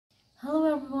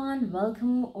Hello everyone,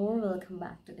 welcome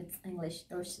back to It's English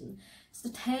Ocean. So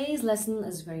today's lesson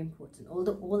is very important,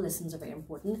 although all lessons are very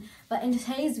important. But in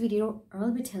today's video,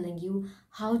 I'll be telling you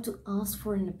how to ask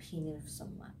for an opinion of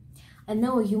someone. I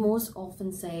know you most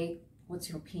often say, what's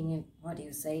your opinion? What do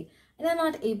you say? And you're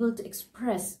not able to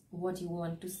express what you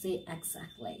want to say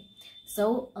exactly.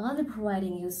 So I'll be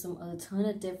providing you some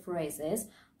alternative phrases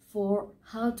for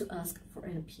how to ask for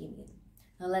an opinion.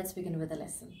 Now let's begin with the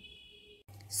lesson.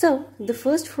 So, the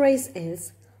first phrase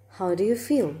is, how do you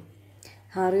feel?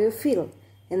 How do you feel?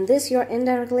 In this, you're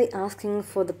indirectly asking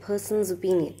for the person's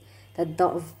opinion,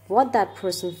 what that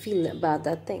person feels about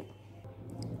that thing.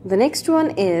 The next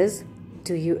one is,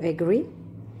 do you agree?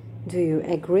 Do you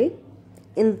agree?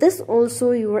 In this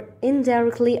also, you are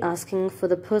indirectly asking for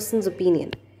the person's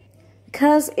opinion.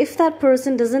 Because if that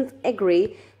person doesn't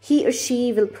agree, he or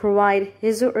she will provide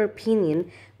his or her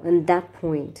opinion on that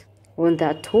point, on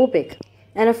that topic.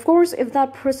 And of course, if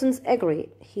that person's agree,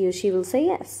 he or she will say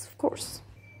yes, of course.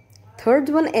 Third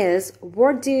one is,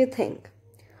 what do you think?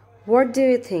 What do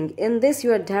you think? In this,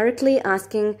 you are directly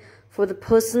asking for the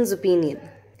person's opinion.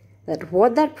 That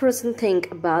what that person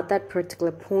think about that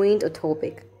particular point or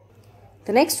topic.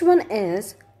 The next one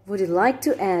is, would you like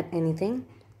to add anything?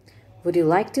 Would you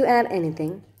like to add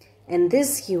anything? And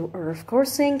this, you are of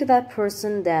course saying to that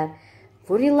person that,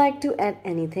 would you like to add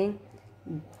anything?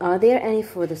 Are there any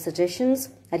further suggestions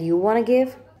that you want to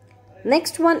give?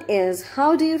 Next one is,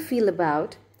 how do you feel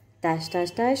about ...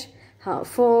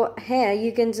 For here,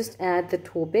 you can just add the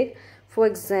topic. For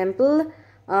example,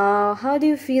 how do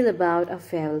you feel about a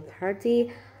farewell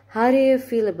party? How do you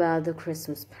feel about the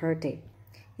Christmas party?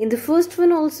 In the first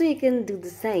one also, you can do the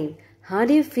same. How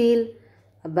do you feel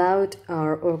about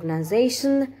our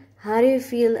organization? How do you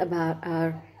feel about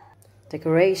our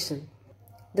decoration?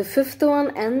 The fifth one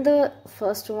and the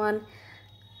first one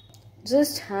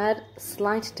just had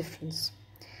slight difference.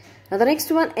 Now the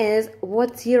next one is,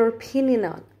 what's your opinion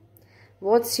on?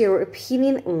 What's your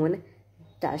opinion on ...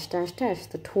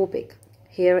 the topic.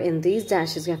 Here in these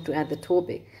dashes you have to add the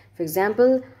topic. For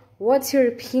example, what's your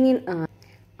opinion on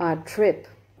our trip?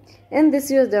 And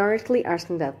this you're directly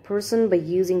asking that person by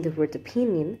using the word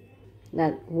opinion,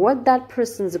 that what that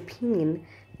person's opinion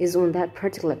is on that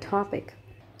particular topic.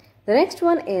 The next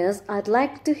one is, I'd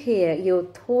like to hear your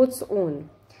thoughts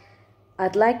on.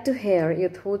 I'd like to hear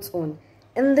your thoughts on.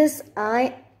 In this,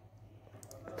 I'(D)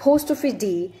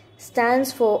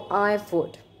 stands for I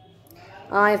would.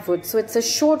 I would. So it's a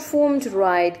short form to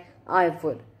write I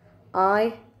would.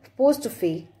 I'(D).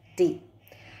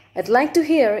 I'd like to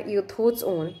hear your thoughts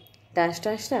on ...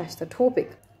 the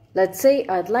topic. Let's say,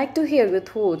 I'd like to hear your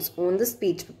thoughts on the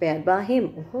speech prepared by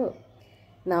him or her.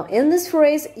 Now, in this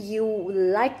phrase, you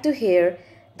like to hear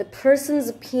the person's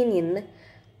opinion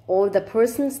or the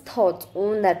person's thoughts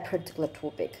on that particular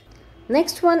topic.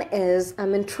 Next one is,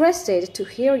 I'm interested to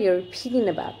hear your opinion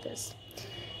about this.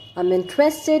 I'm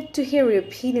interested to hear your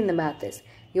opinion about this.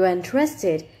 You are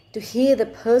interested to hear the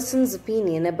person's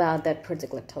opinion about that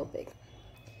particular topic.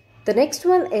 The next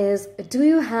one is, do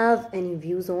you have any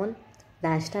views on ...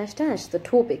 the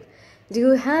topic. Do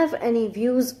you have any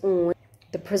views on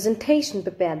the presentation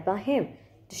prepared by him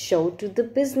to show to the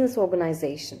business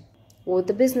organization or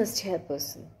the business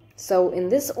chairperson? So in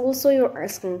this also you're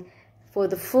asking for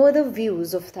the further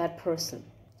views of that person.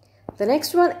 The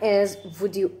next one is,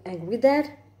 would you agree that?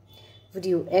 Would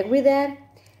you agree that?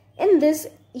 In this,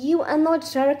 you are not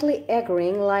directly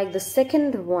agreeing like the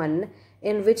second one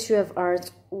in which you have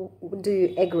asked, do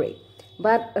you agree?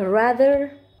 But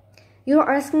rather, you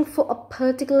are asking for a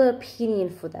particular opinion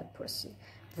for that person.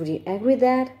 Would you agree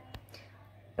that?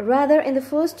 Rather, in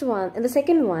the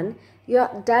second one, you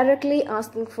are directly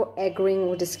asking for agreeing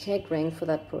or disagreeing for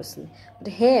that person.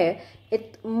 But here,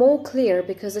 it's more clear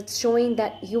because it's showing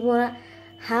that you want to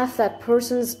have that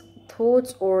person's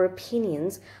thoughts or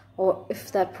opinions, or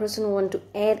if that person want to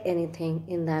add anything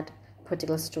in that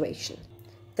particular situation.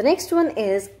 The next one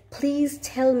is, please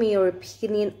tell me your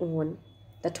opinion on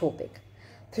the topic.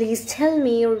 Please tell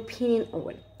me your opinion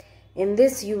on. In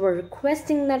this, you are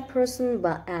requesting that person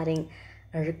by adding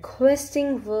a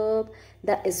requesting verb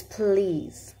that is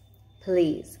please.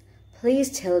 Please. Please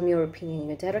tell me your opinion.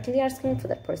 You're directly asking for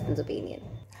that person's opinion.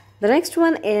 The next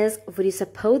one is, would you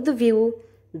support the view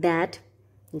that ...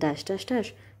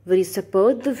 Would you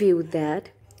support the view that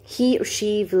he or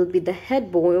she will be the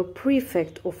head boy or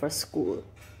prefect of our school?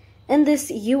 In this,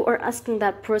 you are asking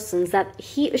that person that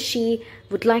he or she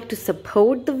would like to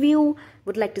support the view,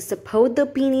 would like to support the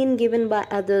opinion given by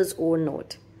others or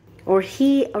not. Or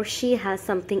he or she has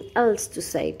something else to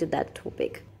say to that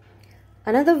topic.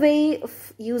 Another way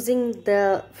of using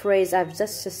the phrase I've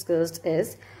just discussed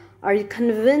is, Are you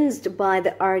convinced by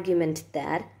the argument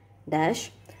that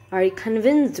dash? Are you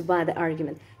convinced by the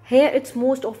argument? Here it's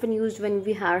most often used when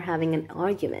we are having an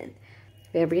argument,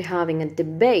 where we're having a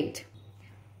debate.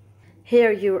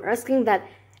 Here you're asking that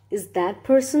is that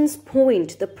person's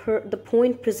point, the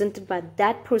point presented by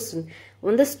that person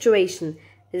on the situation,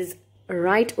 is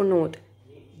right or not?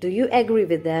 Do you agree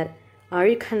with that? Are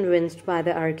you convinced by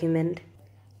the argument?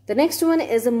 The next one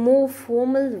is a more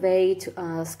formal way to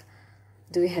ask,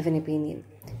 do you have an opinion?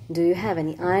 Do you have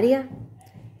any idea?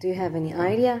 Do you have any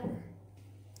idea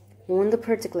on the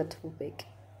particular topic?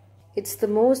 It's the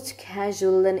most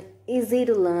casual and easy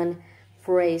to learn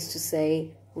phrase to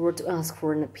say or to ask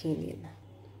for an opinion.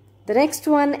 The next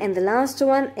one and the last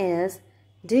one is,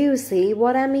 do you see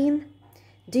what I mean?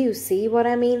 Do you see what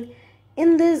I mean?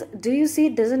 In this, do you see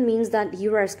doesn't mean that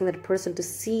you are asking that person to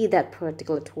see that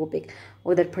particular topic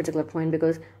or that particular point,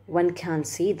 because one can't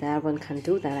see that, one can't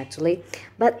do that actually.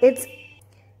 But it's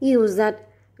used that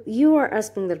you are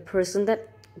asking that person that,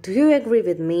 do you agree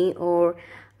with me, or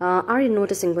are you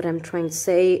noticing what I'm trying to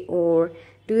say, or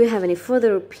do you have any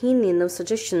further opinion or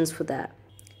suggestions for that?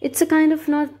 It's a kind of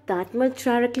not that much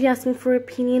directly asking for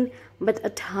opinion, but a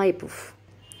type of.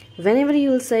 Whenever you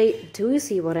will say, do you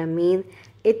see what I mean?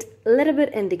 It a little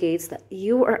bit indicates that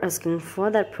you are asking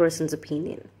for that person's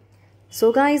opinion.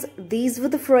 So guys, these were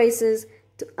the phrases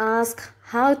to ask,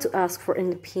 how to ask for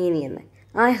an opinion.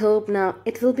 I hope now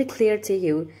it will be clear to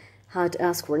you how to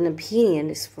ask for an opinion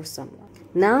is for someone.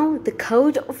 Now the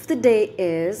code of the day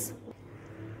is,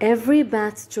 every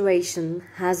bad situation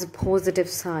has a positive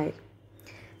side.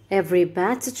 Every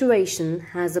bad situation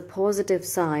has a positive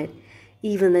side.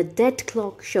 Even a dead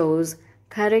clock shows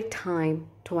correct time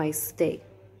twice a day.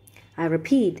 I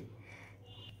repeat,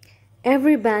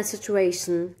 every bad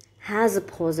situation has a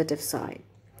positive side.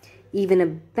 Even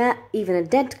a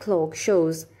dead clock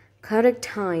shows correct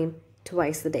time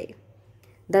twice a day.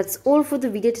 That's all for the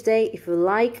video today. If you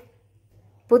like,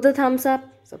 put the thumbs up,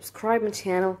 subscribe my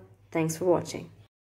channel. Thanks for watching.